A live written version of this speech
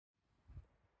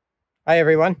Hi,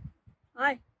 everyone.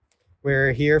 Hi.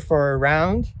 We're here for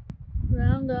Round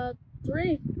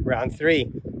 3. round three.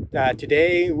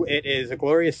 Today, it is a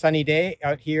glorious sunny day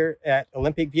out here at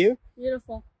Olympic View.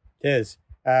 Beautiful. It is.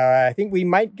 I think we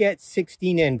might get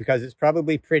 16 in because it's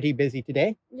probably pretty busy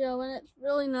today. Yeah, when it's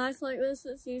really nice like this,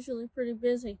 it's usually pretty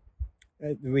busy.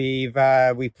 We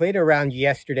played a round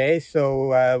yesterday,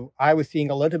 so I was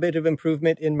seeing a little bit of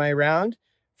improvement in my round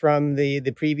from the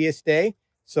previous day.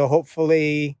 So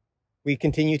hopefully we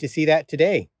continue to see that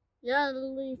today. Yeah,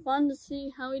 it'll be fun to see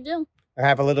how we do. I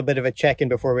have a little bit of a check-in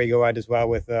before we go out as well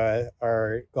with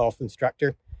our golf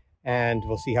instructor, and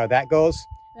we'll see how that goes.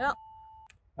 Yeah.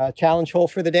 Challenge hole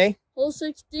for the day? Hole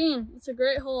 16. It's a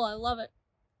great hole. I love it.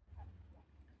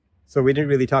 So we didn't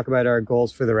really talk about our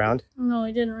goals for the round. No,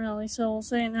 we didn't really, so we'll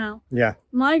say it now. Yeah.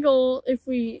 My goal,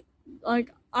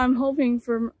 I'm hoping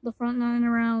for the front nine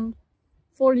around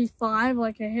 45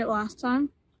 like I hit last time.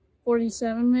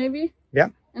 47 maybe. Yeah.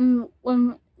 And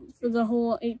for the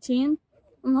hole 18,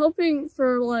 I'm hoping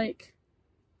for like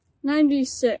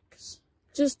 96,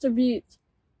 just to beat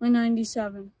my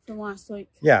 97 from last week.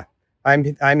 Yeah,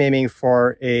 I'm aiming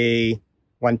for a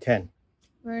 110.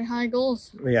 Very high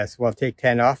goals. Yes, we'll take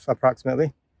 10 off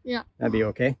approximately. Yeah. That'd be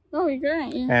okay. That'd be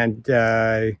great, yeah. And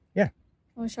yeah.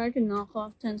 I wish I could knock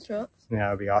off 10 strokes. Yeah,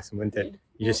 that'd be awesome, wouldn't it?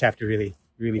 You just have to really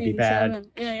be bad.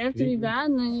 Yeah, you have to be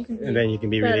bad, and then you can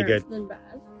be really good. Than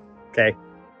bad. Okay.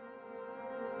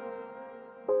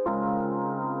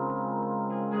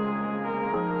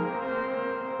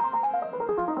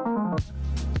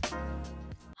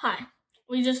 Hi.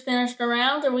 We just finished a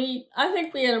round, and I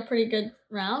think we had a pretty good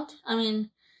round. I mean,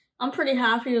 I'm pretty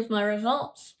happy with my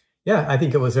results. Yeah, I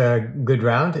think it was a good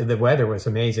round. The weather was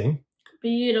amazing.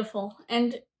 Beautiful.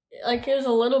 And like it was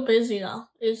a little busy though.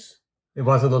 It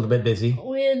was a little bit busy.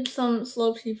 We had some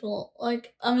slow people.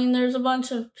 There's a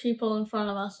bunch of people in front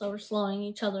of us that were slowing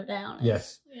each other down.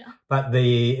 Yes. Yeah. But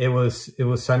it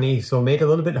was sunny, so it made it a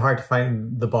little bit hard to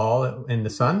find the ball in the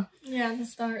sun. Yeah, the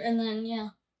start, and then yeah.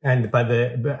 And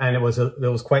it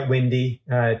was quite windy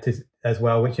as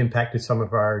well, which impacted some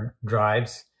of our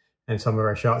drives, and some of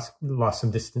our shots lost some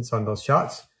distance on those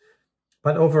shots.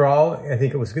 But overall, I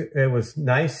think it was good. It was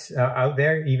nice out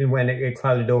there, even when it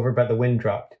clouded over, but the wind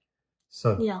dropped.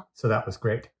 So yeah, so that was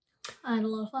great. I had a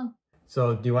lot of fun.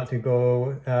 So do you want to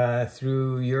go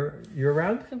through your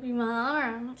round? Could be my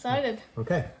honor. I'm excited.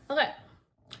 Okay. Okay.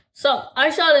 So I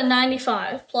shot a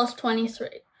 95 plus 23,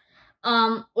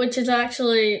 which is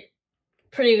actually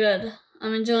pretty good.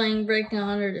 I'm enjoying breaking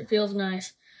 100. It feels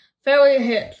nice. Fairway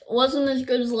hit wasn't as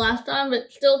good as last time,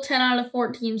 but still 10 out of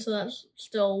 14, so that's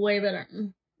still way better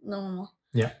than normal.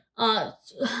 Yeah.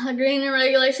 Green in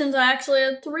regulations, I actually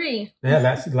had 3. Yeah,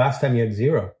 that's last time you had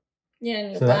 0. Yeah,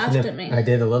 and you laughed at me. I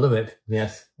did a little bit.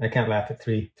 Yes, I can't laugh at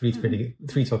 3. 3's pretty good.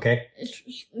 3's okay.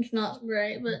 It's not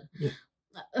great, but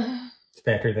it's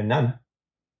better than none.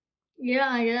 Yeah,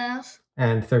 I guess.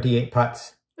 And 38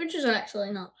 putts, which is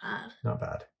actually not bad. Not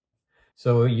bad.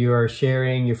 So you are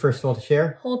sharing your first hole to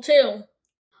share? Hole 2.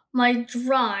 My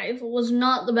drive was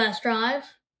not the best drive,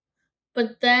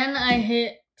 but then I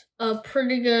hit a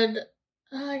pretty good,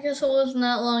 I guess it wasn't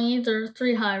that long either,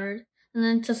 3 hybrid, and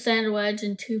then to sand wedge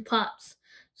and 2 putts.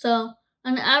 So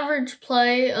an average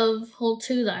play of hole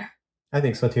 2 there. I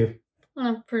think so too.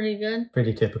 Pretty good.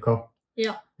 Pretty typical.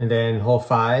 Yeah. And then hole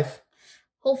 5?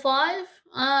 Hole 5,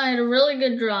 I had a really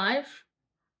good drive.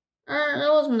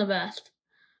 It wasn't the best.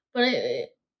 But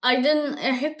it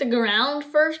hit the ground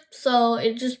first, so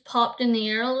it just popped in the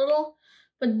air a little.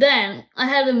 But then I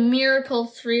had a miracle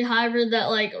 3 hybrid that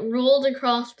rolled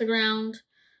across the ground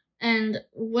and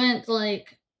went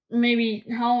maybe,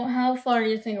 how far do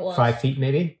you think it was? 5 feet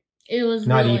maybe? It was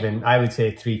not really, even. I would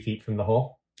say 3 feet from the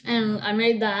hole. And I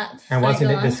made that. And wasn't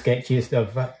it the sketchiest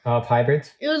of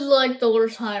hybrids? It was like the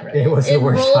worst hybrid. It was the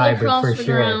worst hybrid for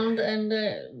sure. It rolled across the ground and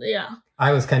yeah.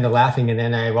 I was kind of laughing, and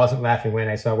then I wasn't laughing when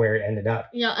I saw where it ended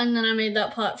up. Yeah, and then I made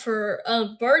that putt for a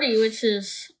birdie, which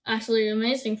is actually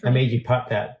amazing for me. I made you putt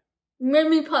that. You made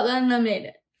me putt that, and I made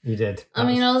it. You did. I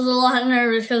was a lot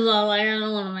nervous because I was like, I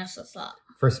don't want to mess this up.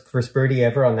 First birdie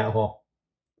ever on that hole.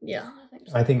 Yeah, I think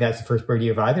so. I think that's the first birdie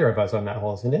of either of us on that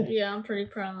hole, isn't it? Yeah, I'm pretty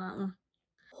proud of that one.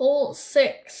 Hole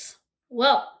 6.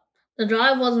 Well, the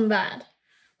drive wasn't bad.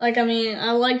 I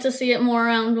like to see it more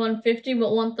around 150,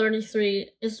 but 133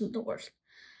 isn't the worst.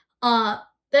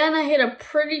 Then I hit a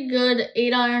pretty good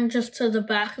 8-iron just to the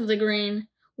back of the green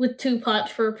with 2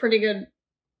 putts for a pretty good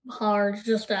hard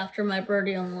just after my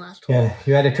birdie on the last hole. Yeah,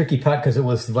 you had a tricky putt because it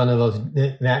was one of those,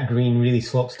 that green really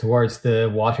slopes towards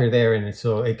the water there, and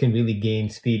so it can really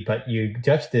gain speed, but you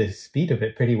judged the speed of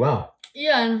it pretty well.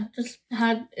 Yeah, and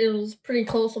it was pretty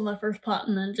close on my first putt,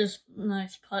 and then just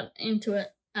nice putt into it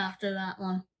after that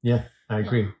one. Yeah, I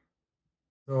agree. Yeah.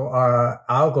 So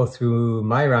I'll go through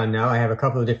my round now. I have a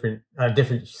couple of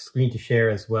different screen to share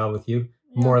as well with you.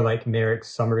 Yeah. More like Merric's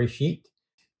summary sheet.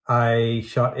 I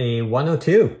shot a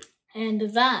 102. And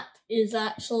that is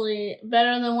actually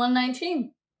better than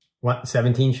 119.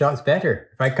 17 shots better.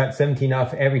 If I cut 17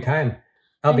 off every time,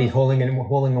 I'll be holding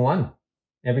a one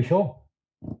every hole.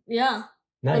 Yeah.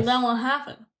 Nice. But that won't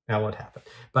happen. That won't happen.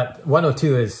 But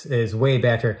 102 is way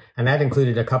better. And that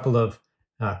included a couple of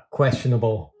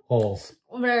questionable holes.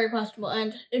 Very questionable.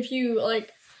 And if you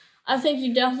I think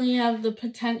you definitely have the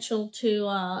potential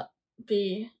to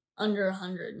be under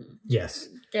 100. Yes.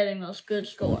 Getting those good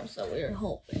scores that we were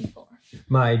hoping for.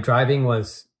 My driving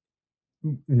was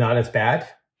not as bad.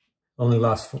 Only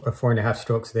lost 4.5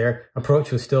 strokes there.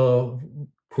 Approach was still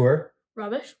poor.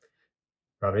 Rubbish.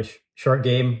 Short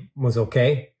game was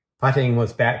okay. Putting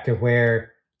was back to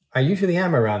where I usually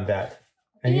am around that.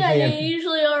 You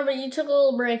usually are, but you took a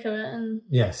little break of it, and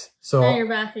yes. So now you're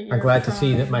back at your I'm glad to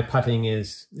see that my putting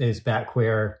is back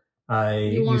where I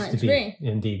used to be.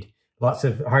 Indeed,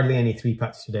 hardly any 3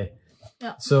 putts today.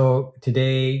 Yeah. So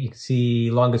today you can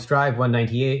see longest drive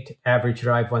 198, average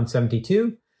drive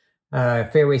 172,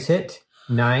 fairways hit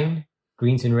 9,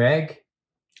 greens and reg.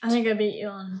 I think I beat you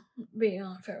on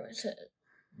fairways hit.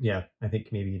 Yeah, I think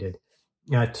maybe you did.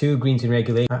 2 greens and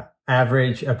regulation.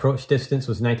 Average approach distance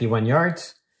was 91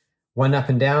 yards. 1 up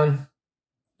and down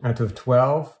out of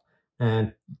 12.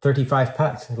 And 35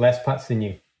 putts. Less putts than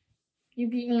you. You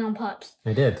beat me on putts.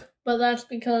 I did. But that's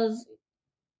because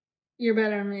you're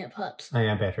better than me at putts. I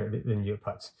am better than you at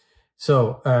putts.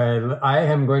 So I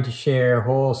am going to share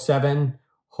hole 7,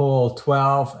 hole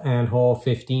 12, and hole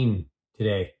 15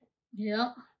 today.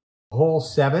 Yeah. Hole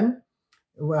 7.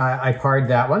 I parred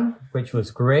that one, which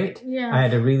was great. Yeah. I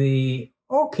had a really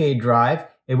okay drive.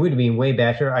 It would have been way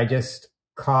better. I just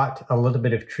caught a little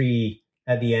bit of tree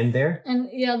at the end there. And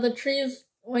yeah, the trees,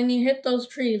 when you hit those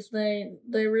trees, they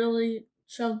really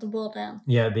shoved the ball down.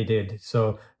 Yeah, they did.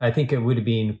 So I think it would have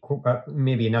been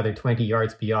maybe another 20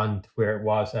 yards beyond where it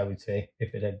was, I would say,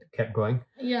 if it had kept going.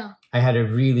 Yeah. I had a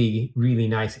really, really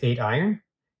nice 8-iron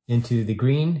into the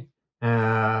green.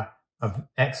 Of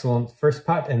excellent first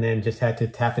putt, and then just had to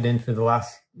tap it in for the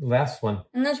last one.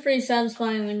 And that's pretty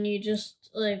satisfying when you just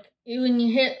when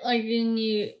you hit and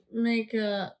you make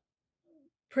a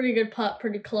pretty good putt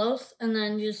pretty close, and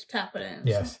then you just tap it in.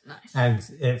 Yes, so nice.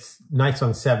 And it's nice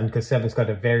on 7 because 7's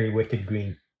got a very wicked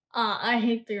green. I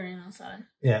hate the green on 7.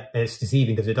 Yeah, it's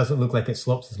deceiving because it doesn't look like it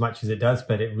slopes as much as it does,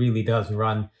 but it really does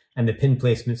run, and the pin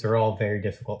placements are all very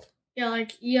difficult. Yeah,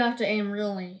 you have to aim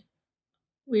really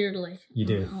weirdly. You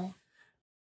do.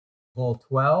 Hole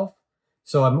 12.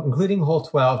 So I'm including hole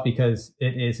 12 because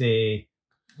it is a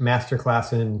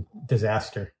masterclass in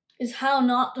disaster. It's how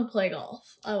not to play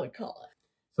golf, I would call it.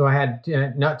 So I had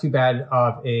not too bad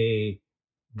of a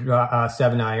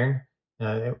 7-iron.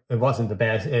 It wasn't the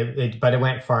best, but it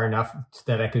went far enough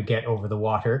that I could get over the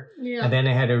water. Yeah. And then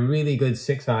I had a really good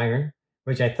 6-iron,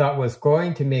 which I thought was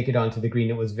going to make it onto the green.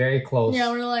 It was very close. Yeah,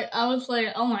 I was like,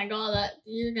 oh my God,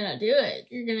 you're going to do it.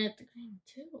 You're going to hit the green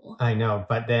too. I know,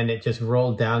 but then it just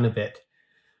rolled down a bit.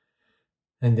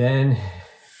 And then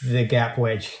the gap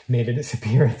wedge made its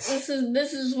appearance. This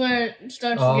is where it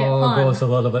starts to get fun. It goes a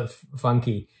little bit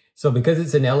funky. So because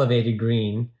it's an elevated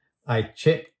green, I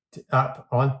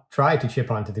tried to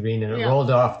chip onto the green, and it rolled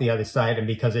off the other side. And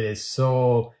because it is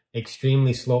so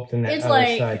extremely sloped on that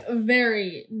other side. It's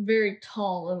very, very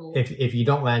tall little. If you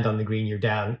don't land on the green, you're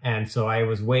down. And so I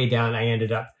was way down. I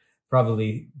ended up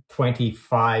probably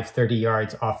 25, 30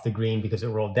 yards off the green because it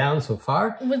rolled down so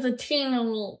far. With a teeny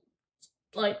little,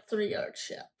 3-yard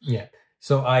chip. Yeah.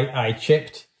 So I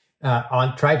chipped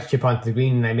tried to chip onto the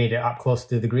green, and I made it up close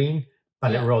to the green,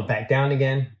 but it rolled back down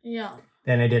again. Yeah.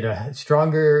 Then I did a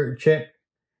stronger chip,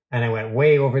 and I went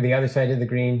way over the other side of the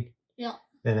green. Yeah.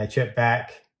 Then I chipped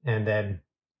back, and then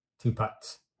 2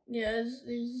 putts. Yeah, it's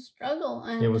a struggle.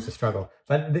 It was a struggle.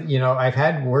 But, I've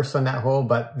had worse on that hole,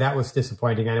 but that was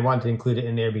disappointing. And I wanted to include it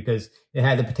in there because it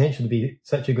had the potential to be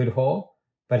such a good hole,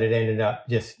 but it ended up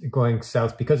just going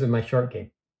south because of my short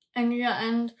game. And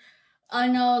and I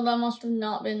know that must have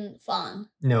not been fun.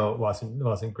 No, it wasn't. It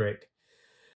wasn't great.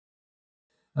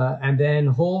 And then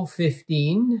hole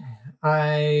 15,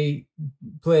 I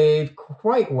played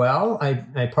quite well.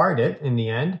 I parred it in the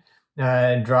end.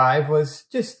 Drive was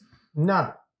just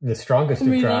not the strongest of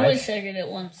drives. I wish I could hit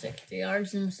 160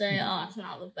 yards and say, it's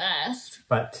not the best.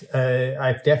 But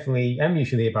I'm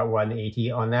usually about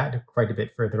 180 on that, quite a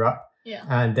bit further up. Yeah.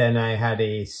 And then I had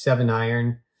a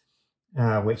 7-iron,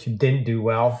 which didn't do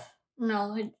well.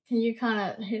 No, you kind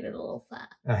of hit it a little fat.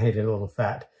 I hit it a little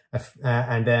fat.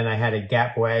 And then I had a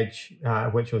gap wedge,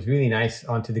 which was really nice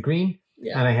onto the green.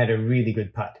 Yeah. And I had a really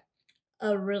good putt.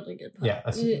 A really good putt. Yeah.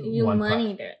 You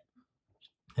moneyed it.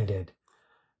 I did.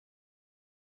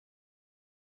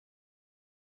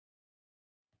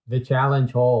 The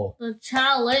challenge hole. The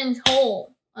challenge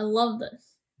hole. I love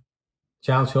this.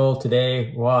 Challenge hole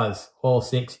today was hole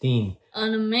 16.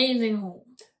 An amazing hole.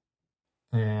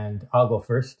 And I'll go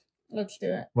first. Let's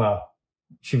do it. Well,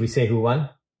 should we say who won?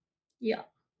 Yeah.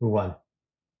 Who won?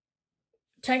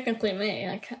 Technically me.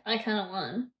 I kind of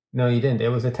won. No, you didn't. It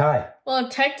was a tie. Well,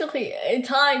 technically, a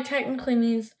tie technically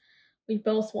means we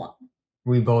both won.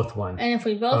 We both won. And if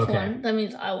we both won, that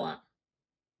means I won.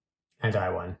 And I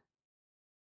won.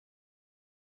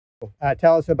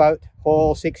 Tell us about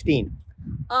hole 16.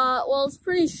 Well, it's a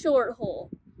pretty short hole,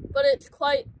 but it's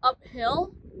quite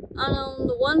uphill. And on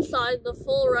the one side, the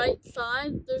full right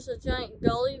side, there's a giant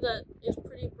gully that is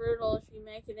pretty brutal if you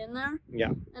make it in there.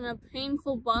 Yeah. And a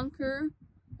painful bunker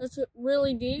that's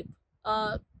really deep,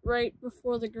 right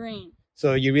before the green.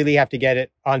 So you really have to get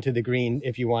it onto the green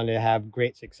if you want to have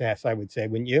great success, I would say,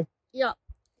 wouldn't you? Yeah.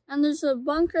 And there's a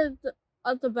bunker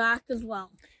at the back as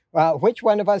well. Well, which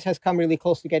one of us has come really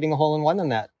close to getting a hole-in-one on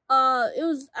that? It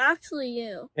was actually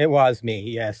you. It was me,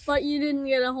 yes. But you didn't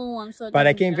get a hole-in, so. But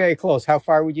I came very close. How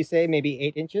far would you say? Maybe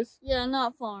 8 inches? Yeah,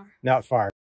 not far. Not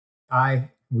far.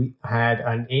 We had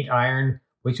an 8-iron,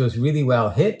 which was really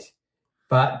well hit,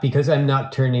 but because I'm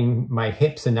not turning my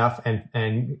hips enough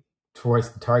and towards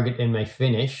the target in my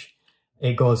finish,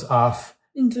 it goes off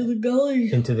into the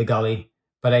gully. Into the gully.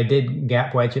 But I did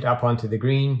gap wedge it up onto the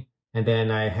green, and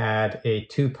then I had a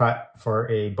 2-putt for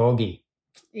a bogey.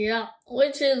 Yeah,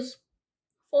 which is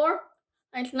 4.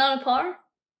 It's not a par,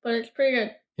 but it's pretty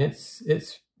good.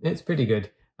 It's pretty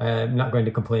good. I'm not going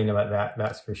to complain about that.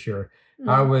 That's for sure.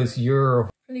 How was your?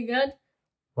 Pretty good.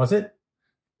 Was it?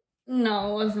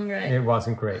 No, it wasn't great. It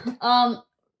wasn't great. The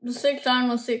 6-iron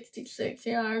was 66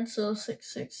 yards, so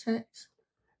 666.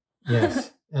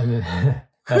 Yes, and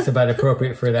that's about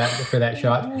appropriate for that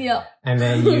shot. Yeah. And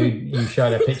then you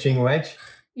shot a pitching wedge.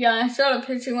 Yeah, I shot a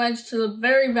pitching wedge to the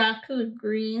very back of the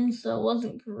green, so it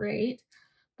wasn't great.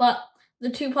 But the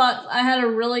 2 putts, I had a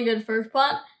really good first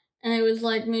putt, and it was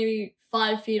like maybe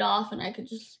 5 feet off, and I could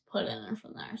just put in there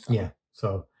from there. So. Yeah.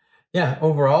 So, yeah,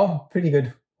 overall, pretty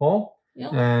good hole.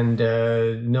 Yeah. And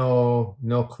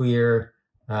no clear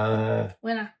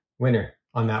winner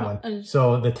on that one.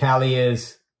 So the tally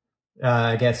is,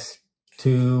 I guess,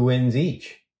 2 wins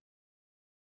each.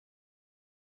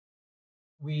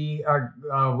 We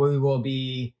will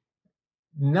be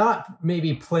not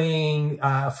maybe playing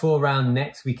a full round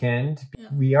next weekend. Yeah.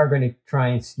 We are going to try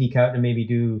and sneak out and maybe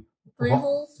do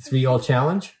 3-hole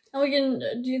challenge. And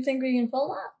do you think we can film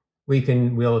that?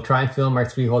 We'll try and film our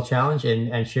 3-hole challenge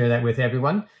and share that with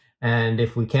everyone. And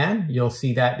if we can, you'll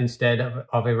see that instead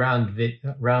of a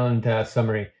round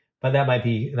summary. But that might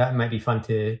be fun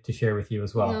to share with you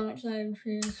as well. Yeah, I'm excited for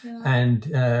you to see that.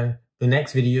 And the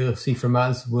next video you'll see from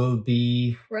us will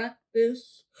be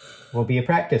practice. Will be a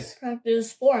practice.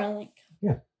 Practice 4, I think.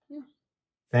 Yeah.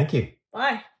 Thank you.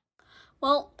 Bye.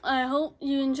 Well, I hope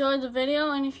you enjoyed the video,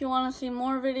 and if you want to see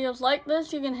more videos like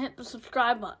this, you can hit the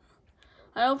subscribe button.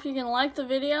 I hope you can like the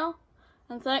video,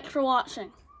 and thanks for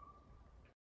watching.